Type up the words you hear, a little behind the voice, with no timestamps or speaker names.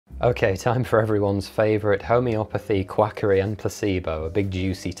Okay, time for everyone's favourite homeopathy, quackery and placebo, a big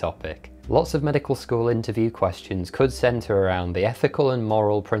juicy topic. Lots of medical school interview questions could centre around the ethical and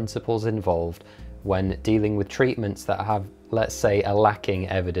moral principles involved when dealing with treatments that have, let's say, a lacking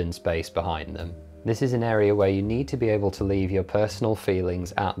evidence base behind them. This is an area where you need to be able to leave your personal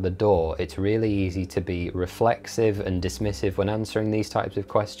feelings at the door. It's really easy to be reflexive and dismissive when answering these types of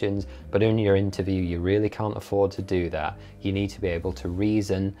questions, but in your interview you really can't afford to do that. You need to be able to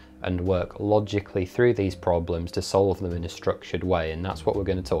reason and work logically through these problems to solve them in a structured way, and that's what we're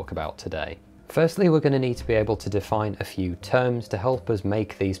going to talk about today. Firstly, we're going to need to be able to define a few terms to help us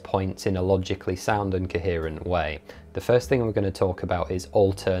make these points in a logically sound and coherent way. The first thing we're going to talk about is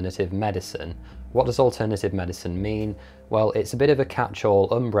alternative medicine. What does alternative medicine mean? Well, it's a bit of a catch-all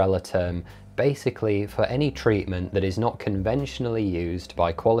umbrella term, basically for any treatment that is not conventionally used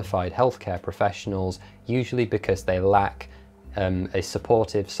by qualified healthcare professionals, usually because they lack a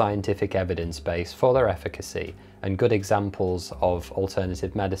supportive scientific evidence base for their efficacy. And good examples of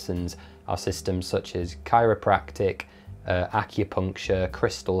alternative medicines are systems such as chiropractic, acupuncture,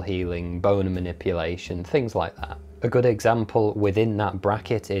 crystal healing, bone manipulation, things like that. A good example within that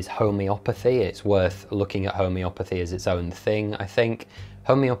bracket is homeopathy. It's worth looking at homeopathy as its own thing, I think.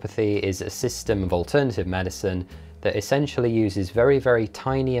 Homeopathy is a system of alternative medicine that essentially uses very, very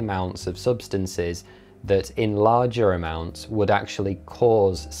tiny amounts of substances that in larger amounts would actually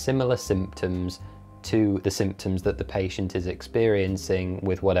cause similar symptoms to the symptoms that the patient is experiencing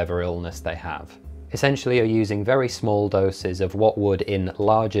with whatever illness they have. Essentially, you're using very small doses of what would in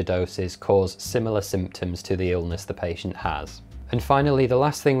larger doses cause similar symptoms to the illness the patient has. And finally, the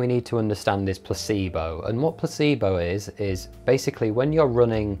last thing we need to understand is placebo. And what placebo is basically when you're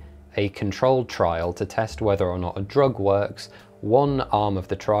running a controlled trial to test whether or not a drug works, one arm of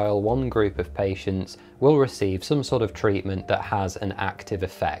the trial, one group of patients will receive some sort of treatment that has an active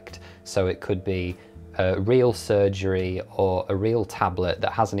effect. So it could be a real surgery or a real tablet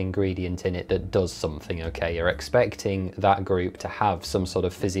that has an ingredient in it that does something, okay? You're expecting that group to have some sort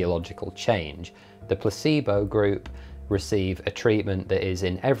of physiological change. The placebo group receive a treatment that is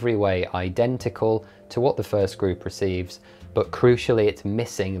in every way identical to what the first group receives, but crucially it's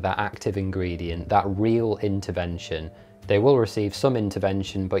missing that active ingredient, that real intervention. They will receive some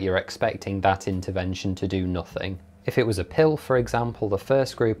intervention, but you're expecting that intervention to do nothing. If it was a pill, for example, the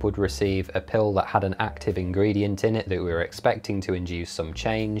first group would receive a pill that had an active ingredient in it that we were expecting to induce some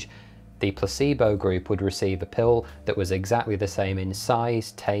change. The placebo group would receive a pill that was exactly the same in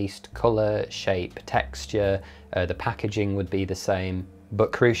size, taste, colour, shape, texture, the packaging would be the same.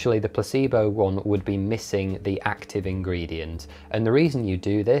 But crucially, the placebo one would be missing the active ingredient. And the reason you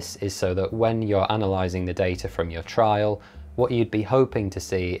do this is so that when you're analysing the data from your trial, what you'd be hoping to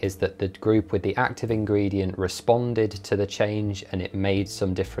see is that the group with the active ingredient responded to the change and it made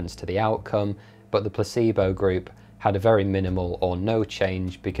some difference to the outcome, but the placebo group had a very minimal or no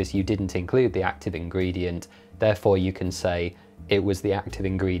change because you didn't include the active ingredient. Therefore, you can say it was the active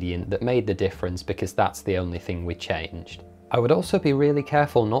ingredient that made the difference because that's the only thing we changed. I would also be really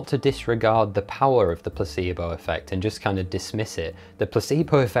careful not to disregard the power of the placebo effect and just kind of dismiss it. The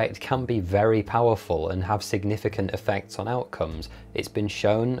placebo effect can be very powerful and have significant effects on outcomes. It's been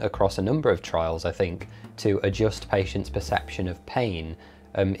shown across a number of trials, I think, to adjust patients' perception of pain.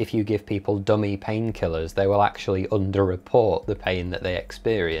 If you give people dummy painkillers, they will actually underreport the pain that they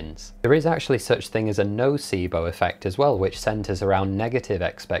experience. There is actually such thing as a nocebo effect as well, which centres around negative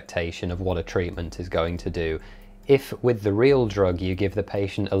expectation of what a treatment is going to do. If with the real drug you give the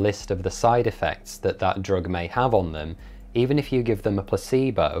patient a list of the side effects that that drug may have on them, even if you give them a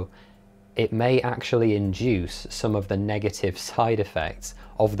placebo, it may actually induce some of the negative side effects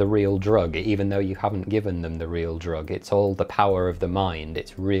of the real drug, even though you haven't given them the real drug. It's all the power of the mind.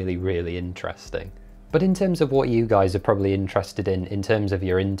 It's really, really interesting. But in terms of what you guys are probably interested in terms of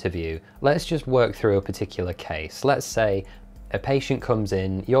your interview, let's just work through a particular case. Let's say a patient comes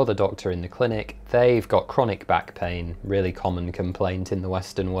in, you're the doctor in the clinic, they've got chronic back pain, really common complaint in the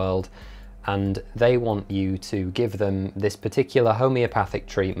Western world, and they want you to give them this particular homeopathic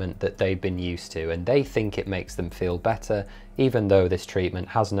treatment that they've been used to, and they think it makes them feel better, even though this treatment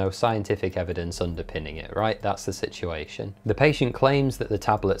has no scientific evidence underpinning it, right? That's the situation. The patient claims that the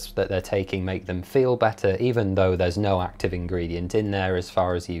tablets that they're taking make them feel better, even though there's no active ingredient in there as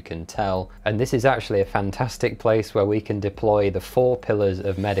far as you can tell. And this is actually a fantastic place where we can deploy the 4 pillars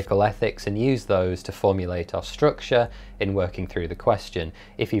of medical ethics and use those to formulate our structure in working through the question.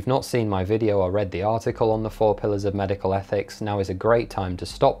 If you've not seen my video or read the article on the 4 pillars of medical ethics, now is a great time to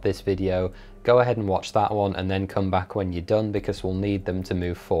stop this video, go ahead and watch that one and then come back when you're done, because we'll need them to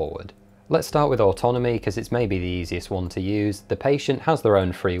move forward. Let's start with autonomy because it's maybe the easiest one to use. The patient has their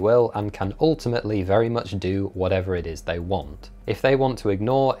own free will and can ultimately very much do whatever it is they want. If they want to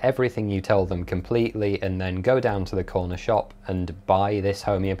ignore everything you tell them completely and then go down to the corner shop and buy this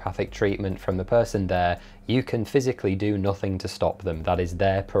homeopathic treatment from the person there, you can physically do nothing to stop them. That is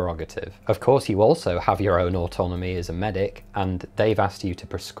their prerogative. Of course, you also have your own autonomy as a medic, and they've asked you to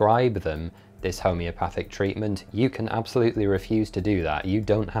prescribe them this homeopathic treatment. You can absolutely refuse to do that. You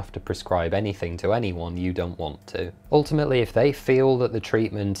don't have to prescribe anything to anyone you don't want to. Ultimately, if they feel that the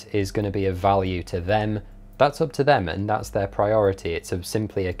treatment is going to be of value to them, that's up to them and that's their priority. It's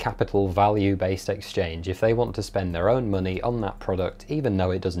simply a capital value-based exchange. If they want to spend their own money on that product, even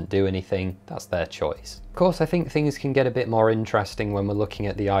though it doesn't do anything, that's their choice. Of course, I think things can get a bit more interesting when we're looking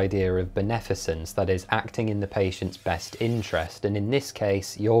at the idea of beneficence, that is, acting in the patient's best interest, and in this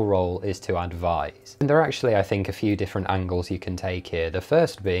case, your role is to advise. And there are actually, I think, a few different angles you can take here. The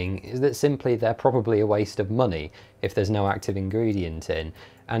first being is that simply they're probably a waste of money if there's no active ingredient in.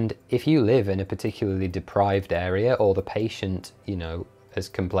 And if you live in a particularly deprived area, or the patient, has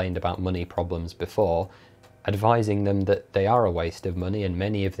complained about money problems before, advising them that they are a waste of money and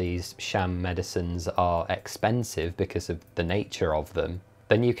many of these sham medicines are expensive because of the nature of them,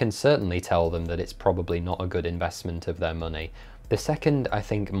 then you can certainly tell them that it's probably not a good investment of their money. The second, I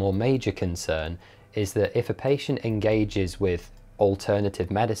think, more major concern is that if a patient engages with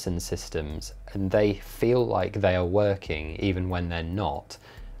alternative medicine systems and they feel like they are working even when they're not,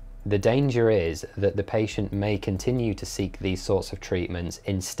 the danger is that the patient may continue to seek these sorts of treatments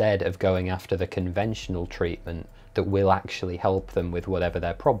instead of going after the conventional treatment that will actually help them with whatever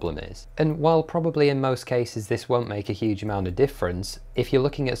their problem is. And while probably in most cases this won't make a huge amount of difference, if you're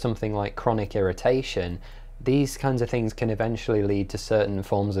looking at something like chronic irritation, these kinds of things can eventually lead to certain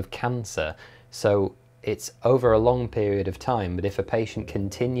forms of cancer. So it's over a long period of time, but if a patient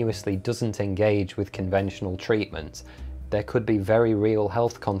continuously doesn't engage with conventional treatments, there could be very real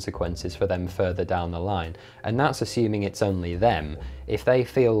health consequences for them further down the line. And that's assuming it's only them. If they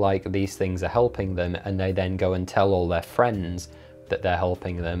feel like these things are helping them and they then go and tell all their friends that they're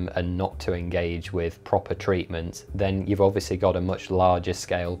helping them and not to engage with proper treatment, then you've obviously got a much larger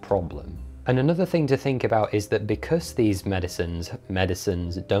scale problem. And another thing to think about is that because these medicines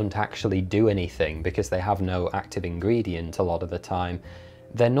don't actually do anything, because they have no active ingredient a lot of the time,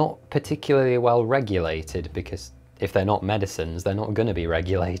 they're not particularly well regulated, because if they're not medicines, they're not going to be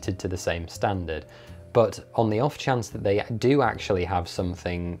regulated to the same standard. But on the off chance that they do actually have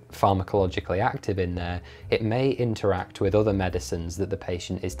something pharmacologically active in there, it may interact with other medicines that the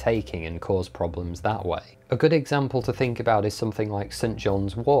patient is taking and cause problems that way. A good example to think about is something like St.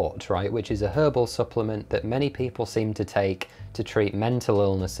 John's wort, right, which is a herbal supplement that many people seem to take to treat mental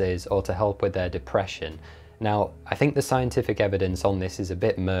illnesses or to help with their depression. Now, I think the scientific evidence on this is a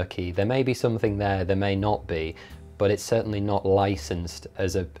bit murky. There may be something there, there may not be, but it's certainly not licensed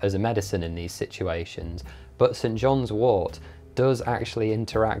as a medicine in these situations. But St. John's wort does actually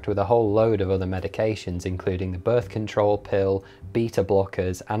interact with a whole load of other medications, including the birth control pill, beta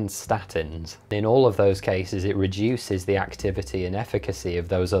blockers, and statins. In all of those cases, it reduces the activity and efficacy of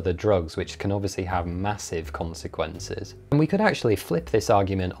those other drugs, which can obviously have massive consequences. And we could actually flip this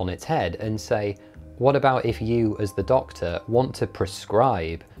argument on its head and say, what about if you, as the doctor, want to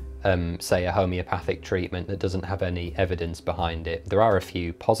prescribe say a homeopathic treatment that doesn't have any evidence behind it? There are a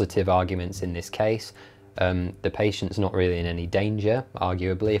few positive arguments in this case. The patient's not really in any danger,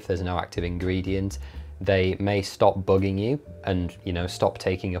 arguably, if there's no active ingredient. They may stop bugging you and, stop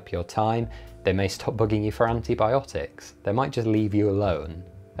taking up your time. They may stop bugging you for antibiotics. They might just leave you alone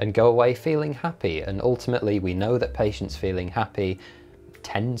and go away feeling happy. And ultimately, we know that patients feeling happy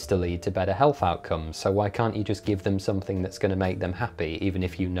tends to lead to better health outcomes, so why can't you just give them something that's going to make them happy, even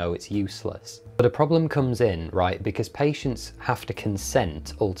if you know it's useless? But a problem comes in, right, because patients have to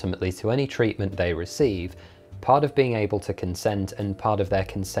consent ultimately to any treatment they receive. Part of being able to consent and part of their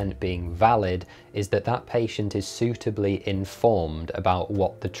consent being valid is that that patient is suitably informed about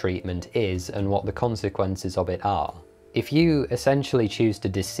what the treatment is and what the consequences of it are. If you essentially choose to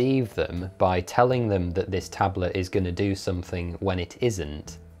deceive them by telling them that this tablet is going to do something when it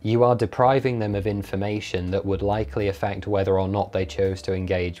isn't, you are depriving them of information that would likely affect whether or not they chose to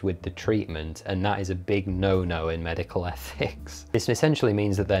engage with the treatment, and that is a big no-no in medical ethics. This essentially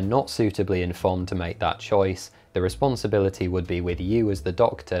means that they're not suitably informed to make that choice. The responsibility would be with you as the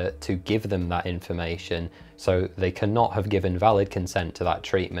doctor to give them that information, so they cannot have given valid consent to that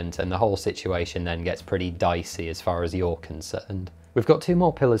treatment, and the whole situation then gets pretty dicey as far as you're concerned. We've got two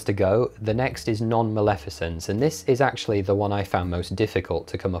more pillars to go. The next is non-maleficence, and this is actually the one I found most difficult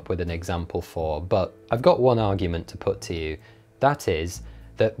to come up with an example for, but I've got one argument to put to you. That is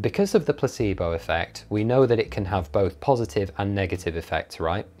that because of the placebo effect, we know that it can have both positive and negative effects,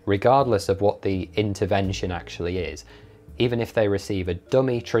 right? Regardless of what the intervention actually is. Even if they receive a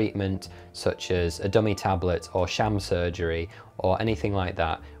dummy treatment, such as a dummy tablet or sham surgery or anything like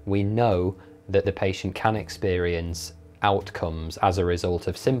that, we know that the patient can experience outcomes as a result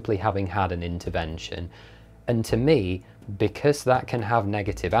of simply having had an intervention. And to me, because that can have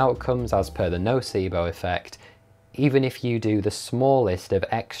negative outcomes as per the nocebo effect, even if you do the smallest of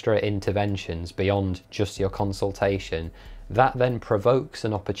extra interventions beyond just your consultation, that then provokes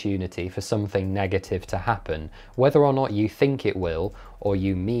an opportunity for something negative to happen. Whether or not you think it will, or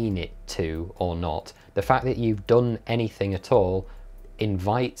you mean it to or not, the fact that you've done anything at all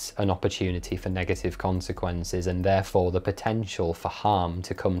invites an opportunity for negative consequences and therefore the potential for harm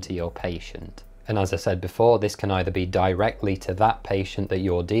to come to your patient. And as I said before, this can either be directly to that patient that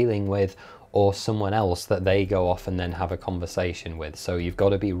you're dealing with or someone else that they go off and then have a conversation with. So you've got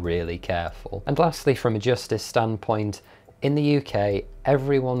to be really careful. And lastly, from a justice standpoint, in the UK,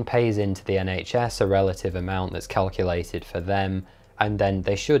 everyone pays into the NHS a relative amount that's calculated for them, and then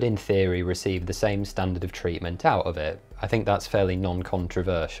they should, in theory, receive the same standard of treatment out of it. I think that's fairly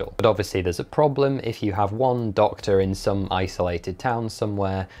non-controversial. But obviously there's a problem if you have one doctor in some isolated town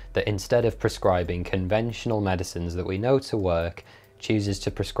somewhere that instead of prescribing conventional medicines that we know to work, chooses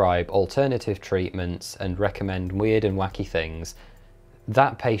to prescribe alternative treatments and recommend weird and wacky things.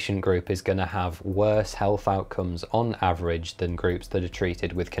 That patient group is going to have worse health outcomes on average than groups that are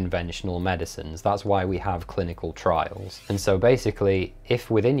treated with conventional medicines. That's why we have clinical trials. And so basically,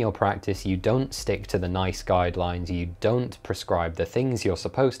 if within your practice you don't stick to the NICE guidelines, you don't prescribe the things you're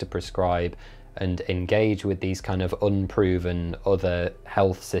supposed to prescribe and engage with these kind of unproven other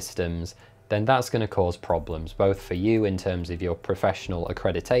health systems, then that's going to cause problems, both for you in terms of your professional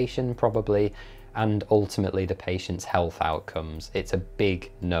accreditation probably, and ultimately the patient's health outcomes. It's a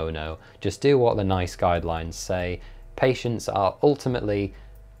big no-no. Just do what the NICE guidelines say. Patients are ultimately,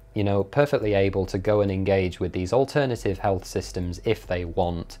 you know, perfectly able to go and engage with these alternative health systems if they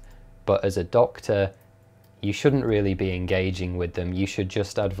want, but as a doctor, you shouldn't really be engaging with them. You should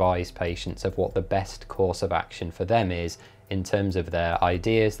just advise patients of what the best course of action for them is in terms of their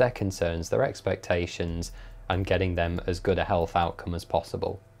ideas, their concerns, their expectations, and getting them as good a health outcome as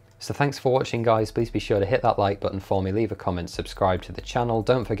possible. So thanks for watching, guys. Please be sure to hit that like button for me, leave a comment, subscribe to the channel.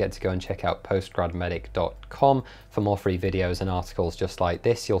 Don't forget to go and check out postgradmedic.com for more free videos and articles just like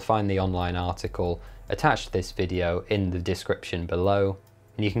this. You'll find the online article attached to this video in the description below.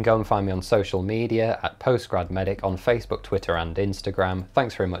 And you can go and find me on social media at postgradmedic on Facebook, Twitter and Instagram.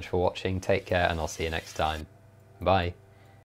 Thanks very much for watching. Take care and I'll see you next time. Bye.